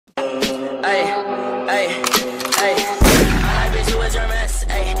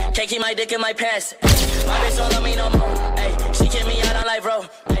keep my dick in my pants. My bitch don't love me no more. Hey, she kick me out on life, bro.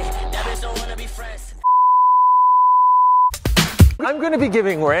 Hey, that bitch don't wanna be friends. I'm gonna be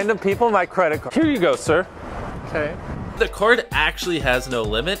giving random people my credit card. Here you go, sir. Okay. The card actually has no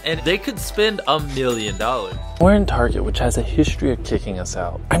limit, and they could spend $1 million. We're in Target, which has a history of kicking us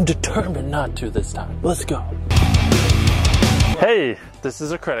out. I'm determined not to this time. Let's go. Hey, this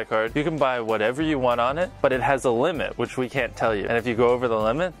is a credit card. You can buy whatever you want on it, but it has a limit, which we can't tell you. And if you go over the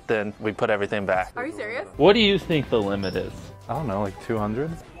limit, then we put everything back. Are you serious? What do you think the limit is? I don't know, like 200?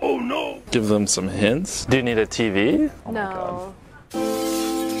 Oh no! Give them some hints. Do you need a TV? No.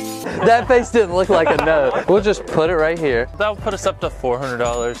 That face didn't look like a no. We'll just put it right here. That'll put us up to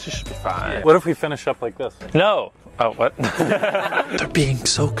 $400. You should be fine. What if we finish up like this? No. Oh, what? They're being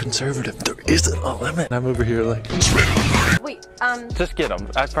so conservative. There isn't a limit. I'm over here like... Wait, Just get them.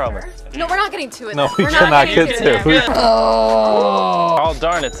 I promise. no, we're not getting to it. No, we We're cannot getting get to it. to. Oh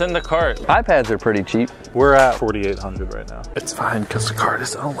darn, it's in the cart. iPads are pretty cheap. We're at 4,800 right now. It's fine because the card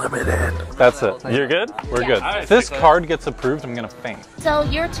is unlimited. That's it. You're good? We're good. If this card gets approved, I'm gonna faint. So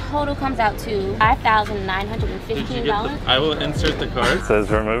your total comes out to $5,915. I will insert the card. It says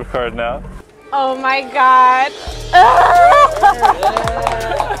remove card now. Oh my god.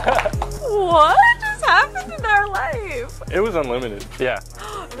 What just happened in our life? It was unlimited. Yeah.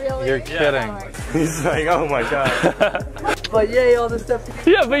 Really? You're kidding. He's like, oh my god. But yay, all this stuff.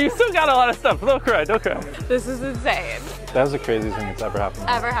 Yeah, but you still got a lot of stuff. Don't cry, don't cry. This is insane. That was the craziest thing that's ever happened.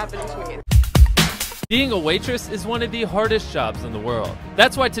 Ever happened to me. Being a waitress is one of the hardest jobs in the world.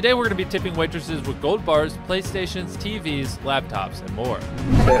 That's why today we're going to be tipping waitresses with gold bars, PlayStations, TVs, laptops, and more.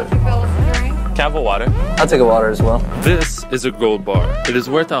 Can I have a water? I'll take a water as well. This is a gold bar. It is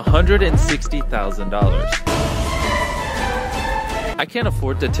worth $160,000. I can't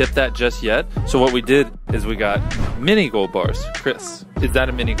afford to tip that just yet, so what we did is we got mini gold bars. Chris, is that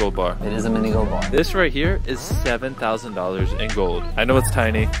a mini gold bar? It is a mini gold bar. This right here is $7,000 in gold. I know it's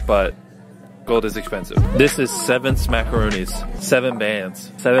tiny, but gold is expensive. This is 7 smackaroonies, 7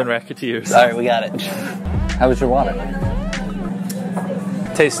 bands, 7 racketeers. All right, we got it. How was your water?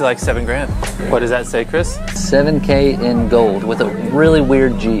 Tasted like $7 grand. What does that say, Chris? 7K in gold with a really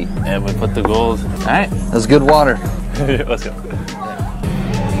weird G. And we put the gold. All right, that was good water. Let's go.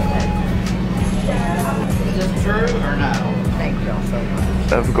 Is this true or no? Thank y'all so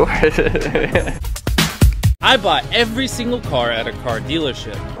much. Of course. I bought every single car at a car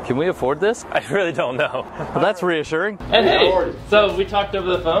dealership. Can we afford this? I really don't know. Well, that's reassuring. And hey, so we talked over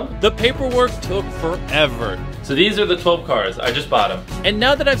the phone. The paperwork took forever. So these are the 12 cars. I just bought them. And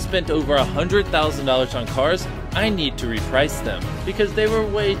now that I've spent over $100,000 on cars, I need to reprice them because they were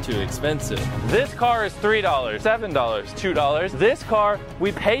way too expensive. This car is $3, $7, $2. This car,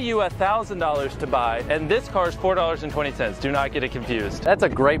 we pay you $1,000 to buy, and this car is $4.20. Do not get it confused. That's a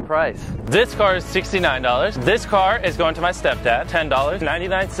great price. This car is $69. This car is going to my stepdad, $10,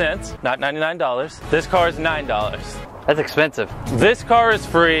 99 cents, not $99. This car is $9. That's expensive. This car is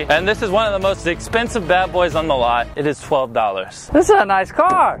free, and this is one of the most expensive bad boys on the lot. It is $12. This is a nice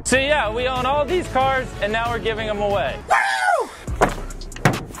car. So yeah, we own all these cars, and now we're giving them away.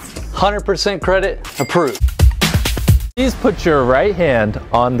 100% credit, approved. Please put your right hand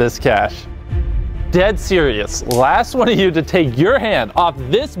on this cash. Dead serious. Last one of you to take your hand off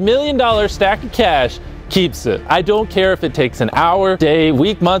this $1 million stack of cash keeps it. I don't care if it takes an hour, day,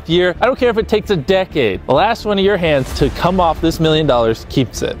 week, month, year. I don't care if it takes a decade. The last one of your hands to come off this $1 million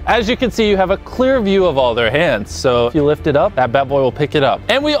keeps it. As you can see, you have a clear view of all their hands. So if you lift it up, that bad boy will pick it up.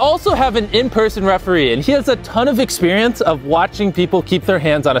 And we also have an in-person referee, and he has a ton of experience of watching people keep their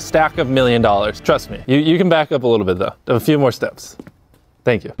hands on a stack of $1 million. Trust me. You can back up a little bit though. A few more steps.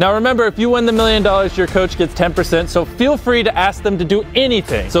 Thank you. Now remember, if you win the $1 million, your coach gets 10%, so feel free to ask them to do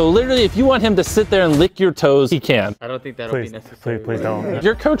anything. So literally, if you want him to sit there and lick your toes, he can. I don't think that'll be necessary. Please don't.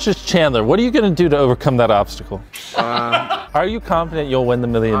 Your coach is Chandler. What are you gonna do to overcome that obstacle? Are you confident you'll win the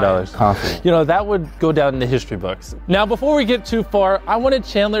 $1 million? Confident. You know, that would go down in the history books. Now, before we get too far, I wanted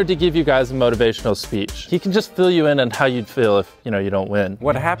Chandler to give you guys a motivational speech. He can just fill you in on how you'd feel if, you don't win.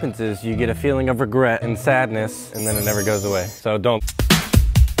 What happens is you get a feeling of regret and sadness, and then it never goes away. So don't.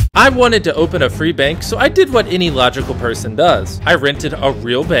 I wanted to open a free bank, so I did what any logical person does. I rented a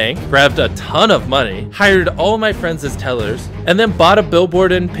real bank, grabbed a ton of money, hired all my friends as tellers, and then bought a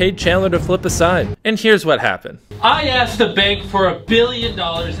billboard and paid Chandler to flip a sign. And here's what happened. I asked the bank for $1 billion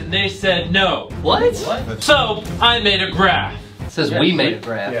and they said no. What? So I made a graph. It says we made a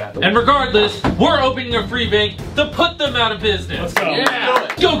graph. Yeah. And regardless, we're opening a free bank to put them out of business. Let's go.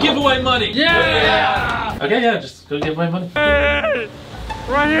 Yeah. Go give away money. Yeah. Okay, yeah, just go give away money. Hey,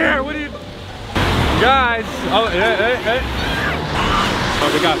 right here. What do you guys? Oh, hey.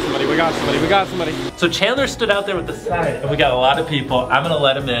 Oh, we got somebody, we got somebody, we got somebody. So Chandler stood out there with the sign, and we got a lot of people. I'm gonna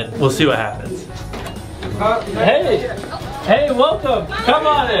let him in. We'll see what happens. Hey! Hey, welcome! Come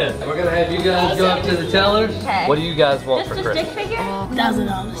on in! We're gonna have you guys go up to the tellers. Okay. What do you guys want Just for a stick Christmas? figure?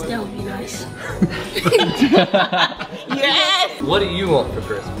 $1,000. That would be nice. Yes! What do you want for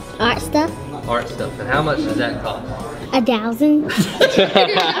Christmas? Art stuff, Art stuff. And how much does that cost? 1,000.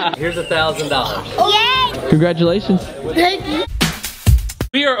 Here's $1,000. Yay! Congratulations. Thank you.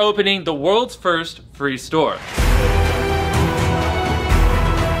 We are opening the world's first free store.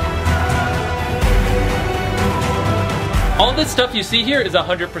 All this stuff you see here is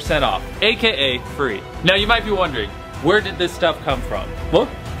 100% off, AKA free. Now you might be wondering, where did this stuff come from? Well,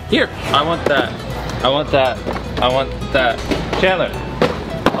 here. I want that. I want that. I want that. Chandler.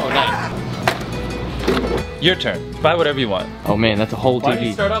 Oh, nice. Your turn. Buy whatever you want. Oh man, that's a whole Why did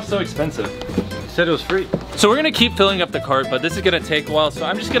you start off so expensive? You said it was free. So we're gonna keep filling up the cart, but this is gonna take a while, so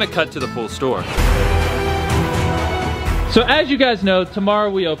I'm just gonna cut to the full store. So as you guys know,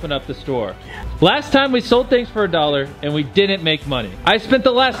 tomorrow we open up the store. Last time we sold things for $1 and we didn't make money. I spent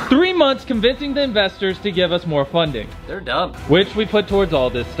the last 3 months convincing the investors to give us more funding, They're dumb. which we put towards all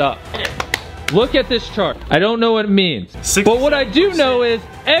this stuff. Look at this chart. I don't know what it means, but what I do know is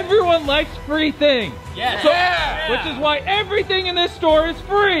everyone likes free things. Yes. Which is why everything in this store is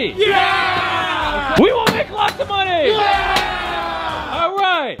free. Yeah! We will make lots of money. Yeah! All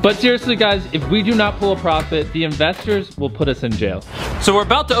right. But seriously, guys, if we do not pull a profit, the investors will put us in jail. So we're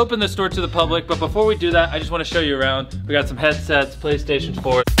about to open the store to the public, but before we do that, I just want to show you around. We got some headsets, PlayStation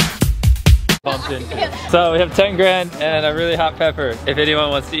 4. So we have 10 grand and a really hot pepper if anyone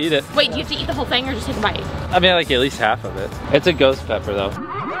wants to eat it. Wait, do you have to eat the whole thing or just take a bite? I mean, like at least half of it. It's a ghost pepper though.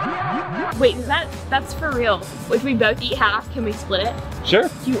 Wait, that's for real. If we both eat half, can we split it? Sure.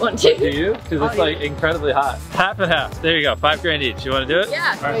 Do you want to? Do you? Because it's like incredibly hot. Half and half. There you go. 5 grand each. You want to do it?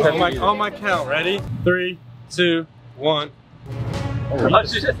 Yeah. All right, on my count, ready? 3, 2, 1. Oh,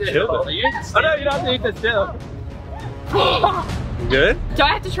 you just chill. Oh no, you don't have to eat this still. You good? Do I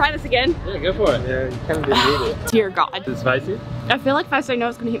have to try this again? Yeah, go for it. Yeah, you kind of didn't need it. Dear God. Is it spicy? I feel like if I say no,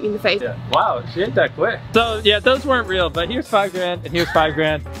 it's gonna hit me in the face. Yeah. Wow, she ate that quick. So yeah, those weren't real, but here's 5 grand and here's 5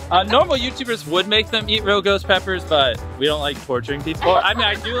 grand. Normal YouTubers would make them eat real ghost peppers, but we don't like torturing people. Well, I mean,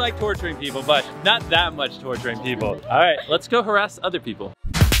 I do like torturing people, but not that much torturing people. All right, let's go harass other people.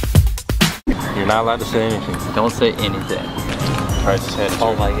 You're not allowed to say anything. Don't say anything. All right, just hand it to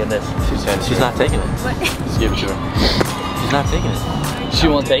Oh her. my goodness. She's not taking it. Just give it to her. She's not taking it. She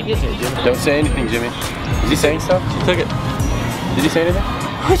won't take it? Don't say anything, Jimmy. Is he saying stuff? She took it. Did he say anything?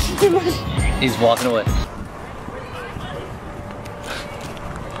 He's walking away.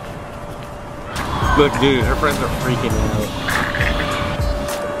 Look, dude, her friends are freaking out.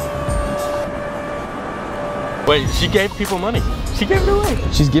 Wait, she gave people money. She gave it away.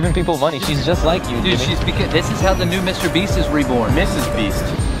 She's giving people money. She's just like you, dude. This is how the new Mr. Beast is reborn. Mrs. Beast.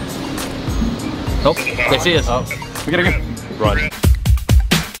 Oh, there she is. Oh, we gotta go. Run.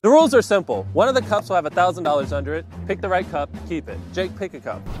 The rules are simple. One of the cups will have $1,000 under it. Pick the right cup, keep it. Jake, pick a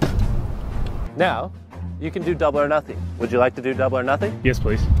cup. Now, you can do double or nothing. Would you like to do double or nothing? Yes,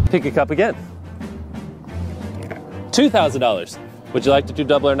 please. Pick a cup again. $2,000. Would you like to do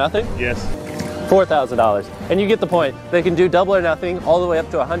double or nothing? Yes. $4,000. And you get the point. They can do double or nothing all the way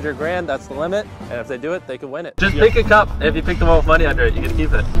up to 100 grand. That's the limit. And if they do it, they can win it. Just pick a cup. If you pick the one with money under it, you get to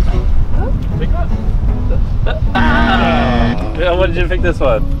keep it. Pick one. Yeah, what did you pick this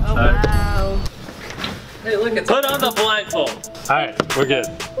one? Oh, wow. Hey, look, it's Put on the blindfold. All right, we're good.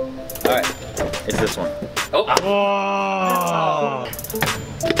 All right, it's this one. Oh.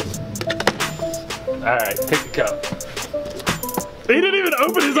 All right, pick a cup. He didn't even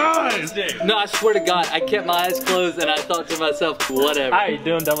open his eyes. No, I swear to God, I kept my eyes closed and I thought to myself, whatever. All right, you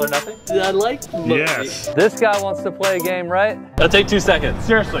doing double or nothing? I like Yes. This guy wants to play a game, right? It'll take 2 seconds.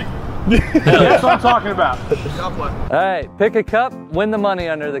 Seriously. That's what I'm talking about. All right, pick a cup, win the money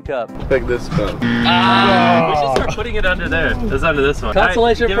under the cup. Pick this cup. We should start putting it under there. It's under this one.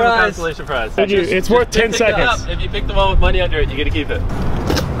 Consolation Give him a prize. consolation prize. It's worth 10 Pick the cup. seconds. If you pick the one with money under it, you get to keep it.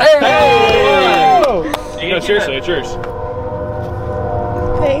 Hey! You No, seriously, it's yours.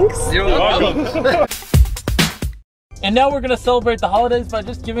 Thanks. You're welcome. And now we're gonna celebrate the holidays by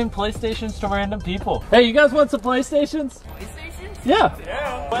just giving PlayStations to random people. Hey, you guys want some PlayStations? PlayStations? Yeah.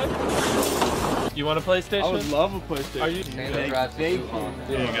 You want a PlayStation? I would love a PlayStation. Are you? Taylor drives the U-Haul.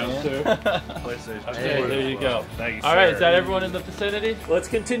 There you go, sir. PlayStation. Okay, there you go. Thank you, All right, sir. is that everyone in the vicinity? Let's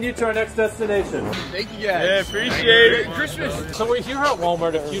continue to our next destination. Thank you guys. Yeah, appreciate it. Christmas. So we're here at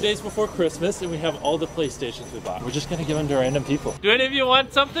Walmart a few days before Christmas, and we have all the PlayStations we bought. We're just gonna give them to random people. Do any of you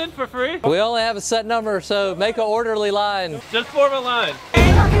want something for free? We only have a set number, so make an orderly line. Just form a line.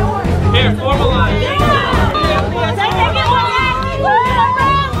 Here, form a line. Yeah.